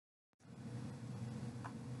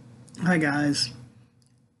Hi guys.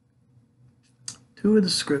 Two of the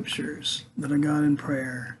scriptures that I got in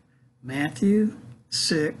prayer, Matthew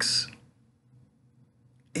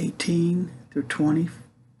 6:18 through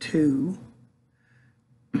 22,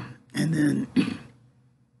 and then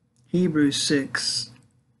Hebrews 6:2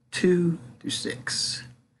 through 6.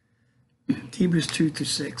 Hebrews 2 through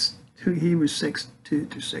 6. Hebrews 6:2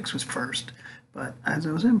 through 6 was first. But as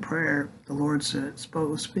I was in prayer, the Lord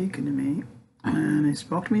was speaking to me, and he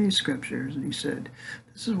spoke to me these scriptures, and he said,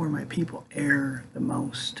 this is where my people err the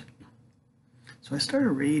most. So I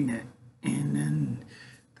started reading it, and then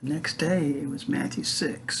the next day it was Matthew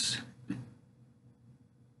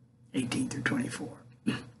 6:18 through 24.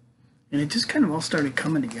 And it just kind of all started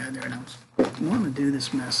coming together, and I was wanting to do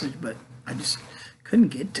this message, but I just couldn't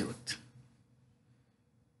get to it.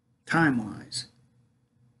 Time-wise,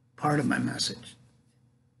 part of my message,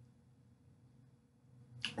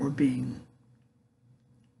 or being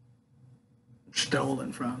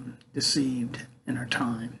stolen from, deceived in our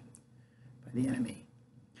time by the enemy.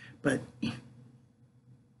 But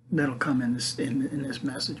that'll come in this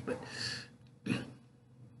message. But the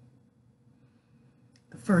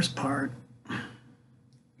first part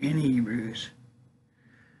in Hebrews,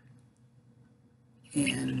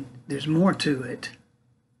 and there's more to it,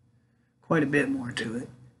 quite a bit more to it.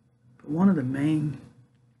 But one of the main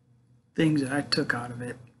things that I took out of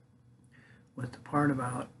it was the part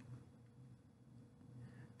about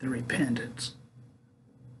the repentance.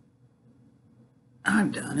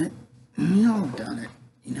 I've done it. We all have done it.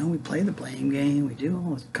 You know, we play the blame game. We do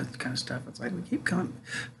all this kind of stuff. It's like we keep coming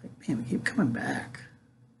back.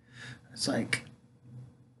 It's like,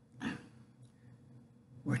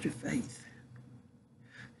 where's your faith?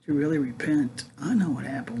 Did you really repent? I know what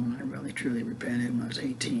happened when I really truly repented when I was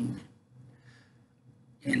 18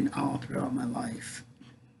 and all throughout my life.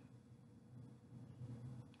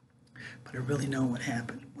 But I really know what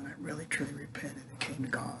happened when I really truly repented and came to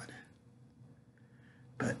God.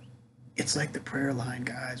 But it's like the prayer line,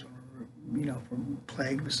 guys, when we're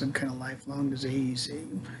plagued with some kind of lifelong disease.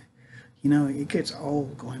 It gets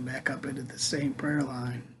old going back up into the same prayer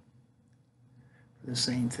line for the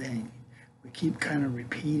same thing. We keep kind of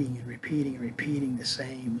repeating the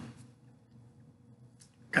same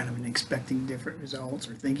kind of, and expecting different results,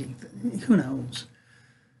 or thinking, who knows?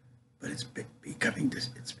 But it has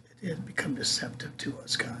become deceptive to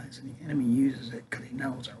us, guys, and the enemy uses it because he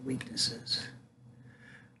knows our weaknesses.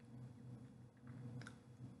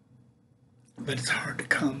 But it's hard to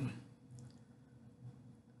come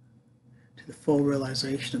to the full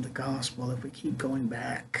realization of the gospel if we keep going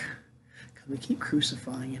back, because we keep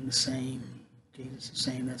crucifying him the same. Jesus the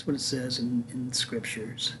same. That's what it says in the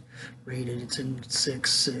scriptures. Read it. It's in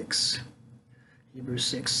 6:6. Hebrews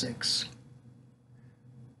 6:6.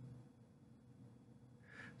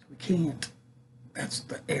 So we can't. That's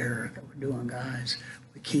the error that we're doing, guys.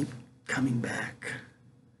 We keep coming back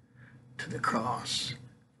to the cross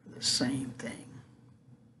for the same thing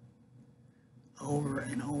over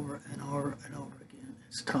and over and over and over again.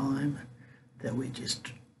 It's time that we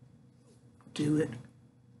just do it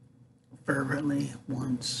fervently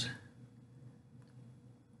once,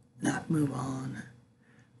 not move on,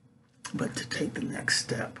 but to take the next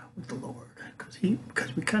step with the Lord, because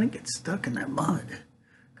we kind of get stuck in that mud,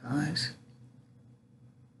 guys.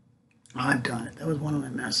 I've done it. That was one of my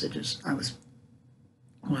messages. When I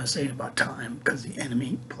was saying about time, because the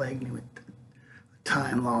enemy plagued me with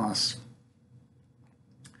time loss,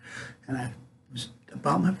 and I was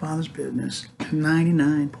about my Father's business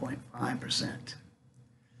 99.5%.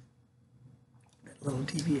 Little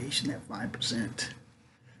deviation, that 5%,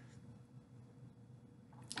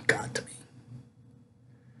 got to me.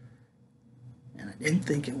 And I didn't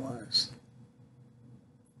think it was.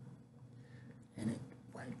 And it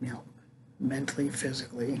wiped me out mentally,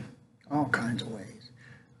 physically, all kinds of ways.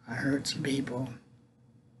 I hurt some people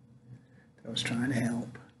that I was trying to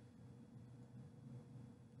help.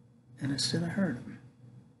 And instead I hurt them.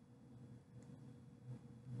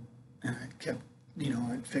 And I kept,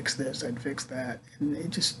 I'd fix this, I'd fix that. And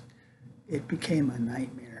it became a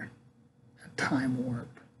nightmare, a time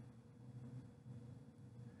warp.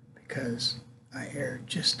 Because I erred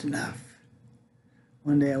just enough.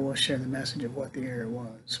 One day I will share the message of what the error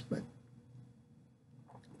was, but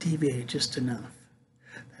deviated just enough.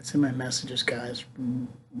 That's in my messages, guys.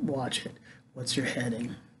 Watch it. What's your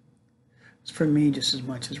heading? It's for me just as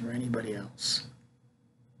much as for anybody else.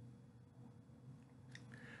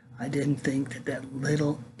 I didn't think that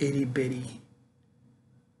little itty-bitty,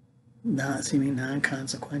 seeming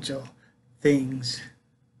non-consequential things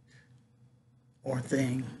or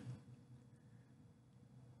thing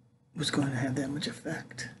was going to have that much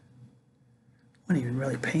effect. wasn't even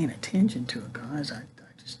really paying attention to it, guys.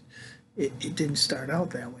 It didn't start out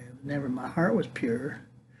that way. It was never, my heart was pure.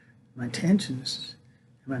 My intentions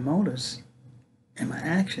and my motives and my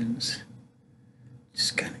actions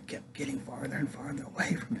just kind of kept getting farther and farther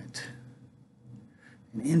away from it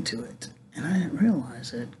and into it. And I didn't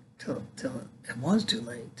realize it till it was too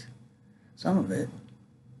late. Some of it.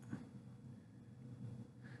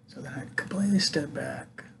 So then I'd completely step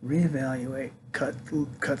back, reevaluate,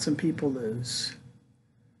 cut some people loose,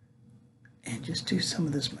 and just do some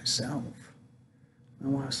of this myself.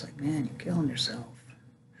 And I was like, man, you're killing yourself.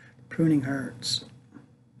 Pruning hurts.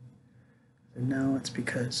 And no, it's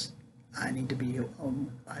because I need to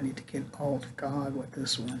get hold of God with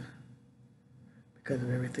this one because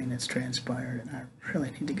of everything that's transpired, and I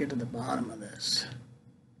really need to get to the bottom of this.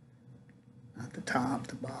 Not the top,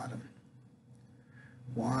 the bottom.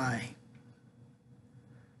 Why?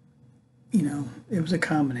 You know, it was a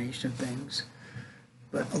combination of things,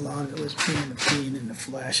 but a lot of it was being in the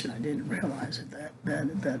flesh, and I didn't realize it,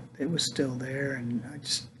 that it was still there, and I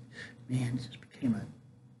just, man, it just became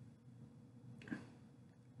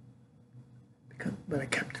but I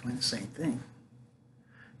kept doing the same thing.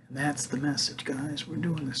 And that's the message, guys. We're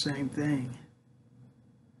doing the same thing.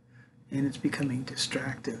 And it's becoming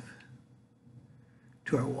distractive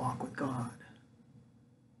to our walk with God.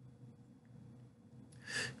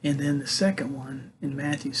 And then the second one, in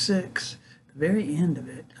Matthew 6, the very end of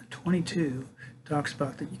it, 22, talks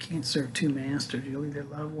about that you can't serve two masters. You'll either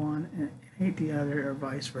love one and hate the other, or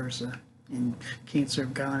vice versa. And you can't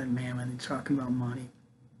serve God and mammon. And talking about money.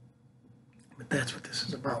 But that's what this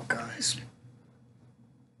is about, guys.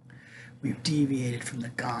 We've deviated from the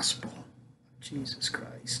gospel of Jesus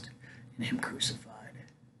Christ and Him crucified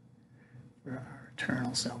for our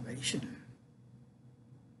eternal salvation.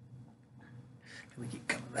 And we keep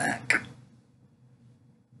coming back.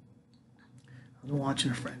 I was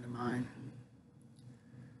watching a friend of mine.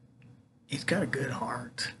 He's got a good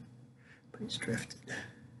heart, but he's drifted.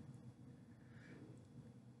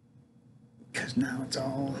 Because now it's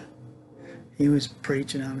all... He was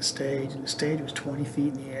preaching on a stage, and the stage was 20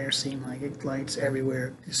 feet in the air, seemed like it, lights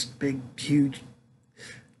everywhere. This big, huge,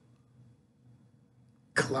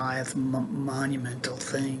 Goliath monumental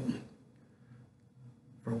thing.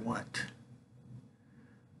 For what?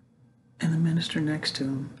 And the minister next to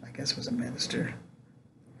him, I guess it was a minister,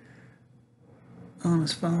 on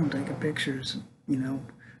his phone taking pictures, you know,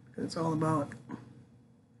 because it's all about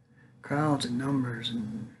crowds and numbers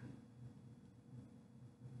and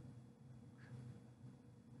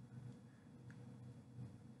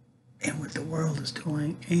what the world is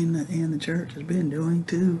doing, and the church has been doing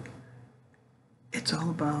too. It's all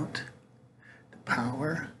about the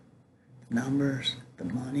power, the numbers, the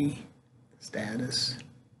money, the status,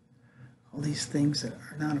 all these things that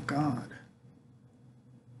are not of God.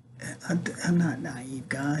 I'm not naive,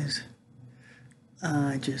 guys.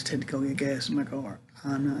 I just had to go get gas in my car.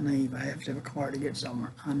 I'm not naive. I have to have a car to get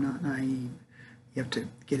somewhere. I'm not naive. You have to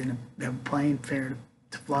have a plane fare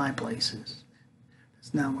to fly places.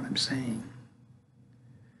 That's not what I'm saying.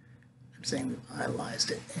 I'm saying we've idolized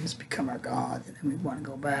it and it's become our God, and then we want to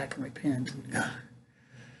go back and repent. And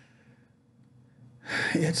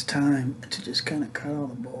it's time to just kind of cut all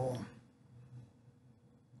the bull.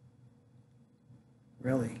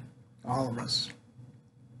 Really, all of us.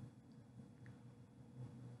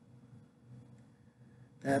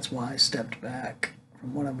 That's why I stepped back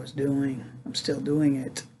from what I was doing. I'm still doing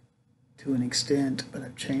it to an extent, but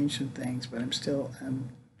I've changed some things, but I'm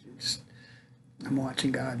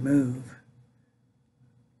watching God move.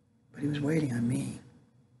 But He was waiting on me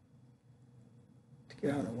to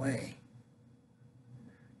get out of the way,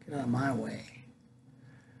 get out of my way.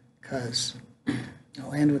 Because,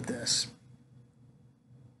 I'll end with this.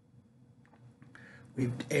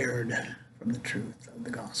 We've erred from the truth of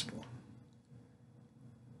the gospel.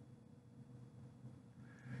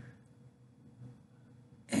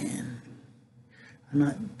 And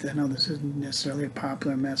I know this isn't necessarily a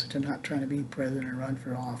popular message. I'm not trying to be president or run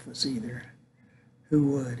for office either. Who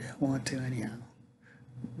would want to anyhow?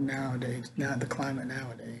 Nowadays, not the climate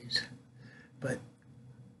nowadays. But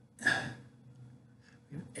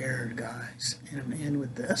we've erred, guys. And I'm going to end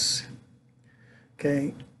with this.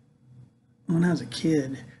 Okay? When I was a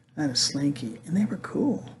kid, I had a Slinky, and they were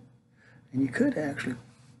cool. And you could actually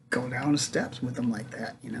go down the steps with them like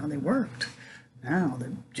that. You know, they worked. Now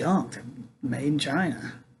they're junk. They're made in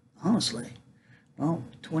China, honestly. Well,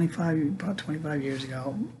 about 25 years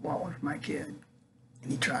ago, I bought one for my kid.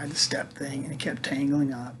 And he tried the step thing, and it kept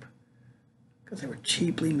tangling up because they were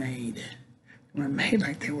cheaply made. They weren't made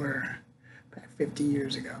like they were back 50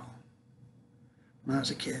 years ago when I was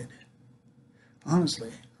a kid.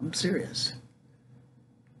 Honestly, I'm serious.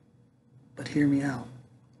 But hear me out.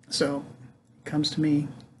 So, he comes to me.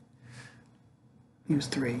 He was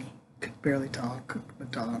 3, could barely talk,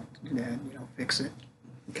 but talked. Dad, fix it.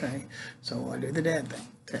 Okay, so I do the dad thing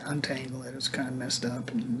to untangle it. It was kind of messed up,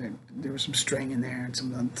 and there was some string in there and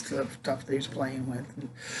some of the stuff that he was playing with. And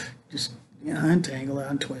just untangle it,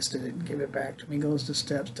 untwisted it, and give it back to me. Goes to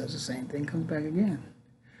steps, does the same thing, comes back again.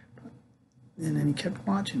 And then he kept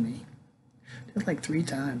watching me. Did it like 3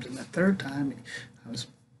 times, and the third time I was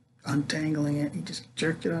untangling it. He just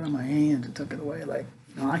jerked it out of my hand and took it away. Like,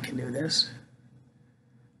 no, I can do this.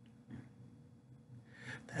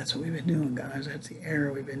 That's what we've been doing, guys. That's the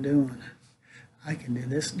error we've been doing. I can do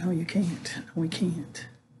this. No, you can't. No, we can't.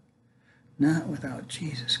 Not without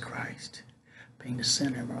Jesus Christ being the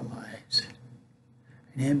center of our lives.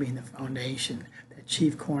 And Him being the foundation, that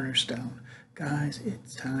chief cornerstone. Guys,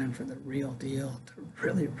 it's time for the real deal to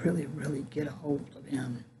really, really, really get a hold of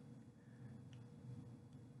Him.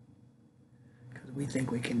 We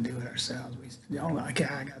think we can do it ourselves. Okay,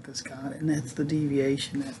 I got this, God. And that's the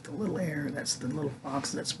deviation. That's the little error. That's the little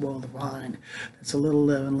fox that spoiled the vine. That's a little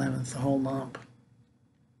leaven leavens the whole lump.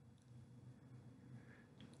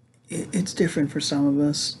 It's different for some of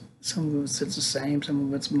us. Some of us it's the same. Some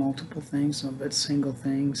of it's multiple things. Some of it's single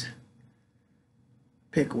things.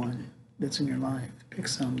 Pick one that's in your life. Pick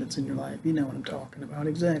some that's in your life. You know what I'm talking about.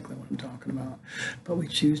 Exactly what I'm talking about. But we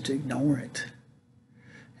choose to ignore it.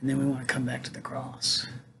 And then we want to come back to the cross.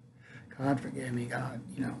 God, forgive me, God.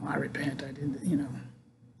 I repent. I did,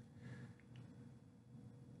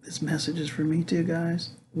 This message is for me too, guys.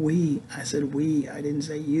 We. I said we. I didn't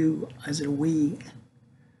say you. I said we.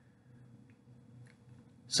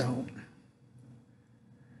 So,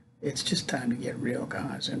 it's just time to get real,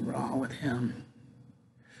 guys, and raw with Him.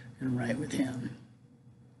 And right with Him.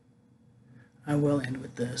 I will end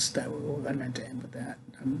with this. I meant to end with that.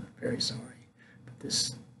 I'm very sorry. But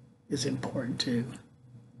this is important too.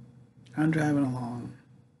 I'm driving along.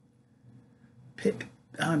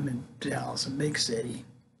 I'm in Dallas, a big city.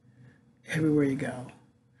 Everywhere you go,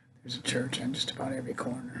 there's a church on just about every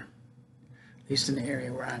corner. At least in the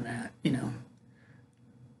area where I'm at,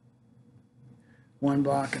 One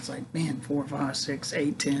block, it's like, man, 4, 5, 6,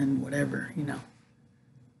 8, 10, whatever,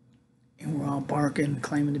 And we're all barking,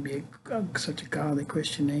 claiming to be such a godly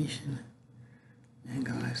Christian nation. And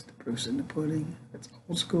guys, the proof's in the pudding. It's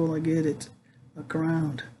old school, I get it. Look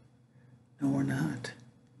around. No, we're not.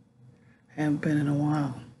 Haven't been in a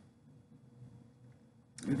while.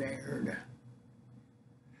 We've erred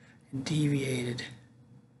and deviated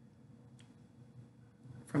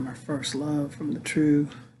from our first love, from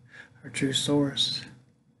our true source.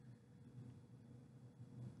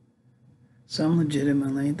 Some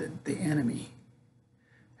legitimately the enemy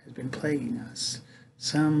has been plaguing us.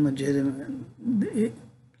 Some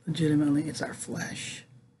legitimately it's our flesh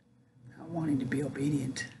not wanting to be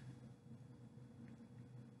obedient.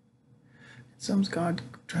 Some's God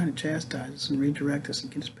trying to chastise us and redirect us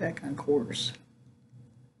and get us back on course.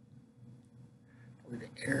 We've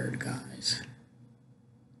erred, guys.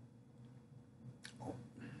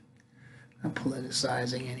 Not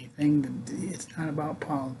politicizing anything. It's not about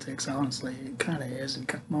politics, honestly. It kind of is,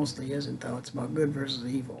 and mostly isn't, though. It's about good versus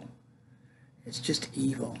evil. It's just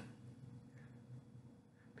evil.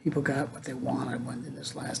 People got what they wanted in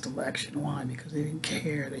this last election. Why? Because they didn't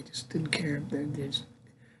care. They just didn't care. There's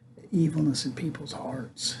evilness in people's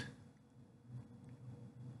hearts.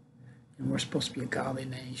 And we're supposed to be a godly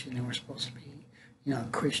nation, and we're supposed to be, a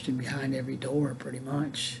Christian behind every door, pretty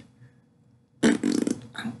much.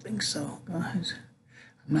 I don't think so, guys.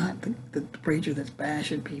 I'm not the preacher that's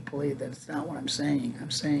bashing people either. That's not what I'm saying.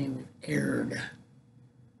 I'm saying we've erred.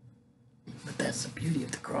 But that's the beauty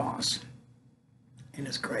of the cross and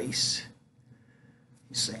His grace.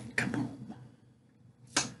 He's saying, come home.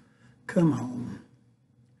 Come home.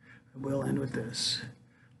 I will end with this.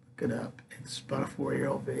 Look it up. It's about a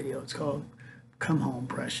 4-year-old video. It's called Come Home,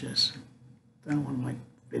 Precious. It's not one of my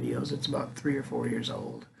videos. It's about 3 or 4 years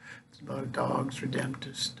old. It's about a dog's redeeming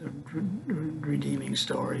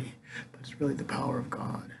story. But it's really the power of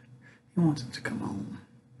God. He wants it to come home.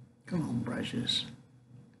 Come home, precious.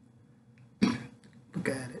 Look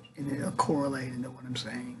at it, and it'll correlate into what I'm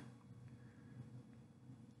saying.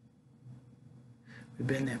 We've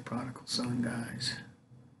been that prodigal son, guys,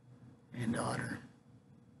 and daughter.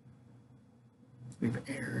 We've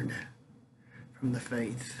erred from the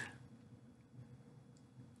faith.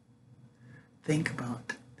 Think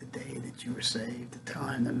about the day that you were saved, the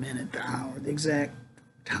time, the minute, the hour, the exact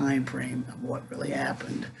time frame of what really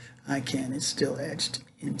happened. It's still etched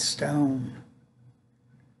in stone.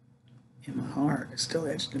 in my heart. It's still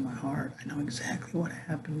etched in my heart. I know exactly what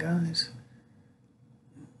happened, guys.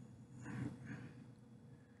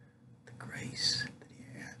 The grace that he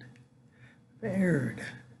had. Bared.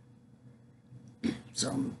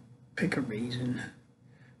 So pick a reason.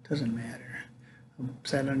 Doesn't matter. I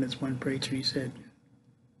sat on this one preacher, he said,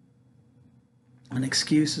 an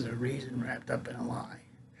excuse is a reason wrapped up in a lie.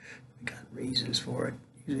 We got reasons for it.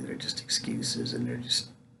 Usually they're just excuses and they're just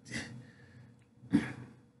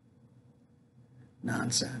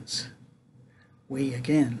nonsense. We,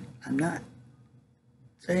 again, I'm not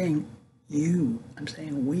saying you, I'm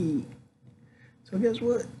saying we. So guess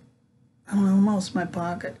what? I don't have a mouse in my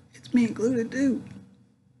pocket. It's me included too.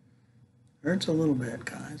 Hurts a little bit,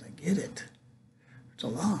 guys. I get it. Hurts a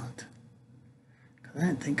lot. Because I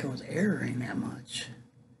didn't think I was erring that much.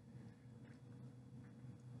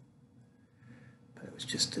 But it was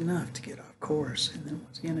just enough to get off course. And then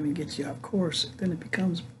once the enemy gets you off course, then it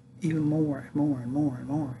becomes even more and more and more and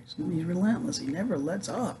more. He's relentless. He never lets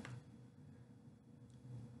up.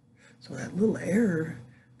 So that little error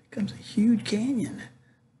becomes a huge canyon.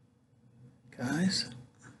 Guys,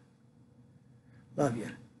 love you.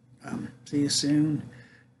 See you soon.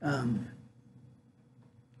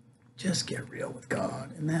 Just get real with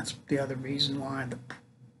God. And that's the other reason why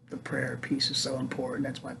the prayer piece is so important.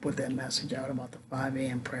 That's why I put that message out about the 5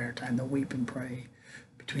 a.m. prayer time, the weep and pray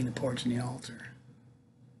between the porch and the altar.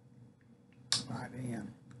 5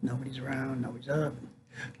 a.m. Nobody's around, nobody's up,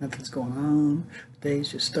 nothing's going on. The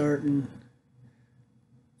day's just starting.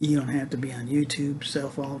 You don't have to be on YouTube, cell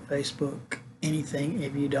phone, Facebook, anything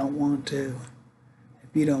if you don't want to.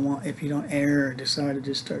 If you don't err or decide to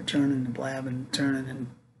just start turning and blabbing, turning, and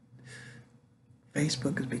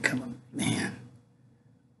Facebook has become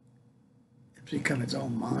it's become its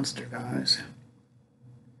own monster, guys.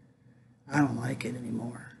 I don't like it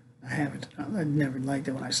anymore. I never liked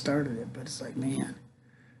it when I started it, but it's like, man,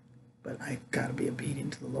 but I gotta be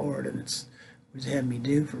obedient to the Lord, and it's what He's had me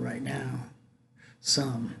do for right now.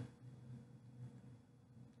 I'm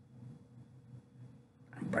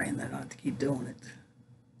praying that I don't have to keep doing it.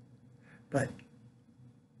 But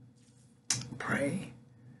pray,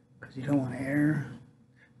 because you don't want to err.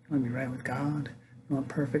 You want to be right with God. You want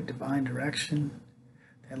perfect divine direction.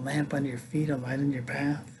 That lamp under your feet, a light in your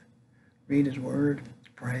path. Read His Word.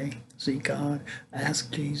 Pray. Seek God.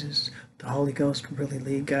 Ask Jesus. The Holy Ghost will really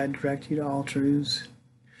lead, guide, direct you to all truths.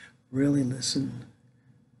 Really listen.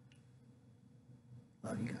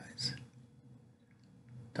 Love you guys.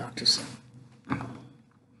 Talk to you soon.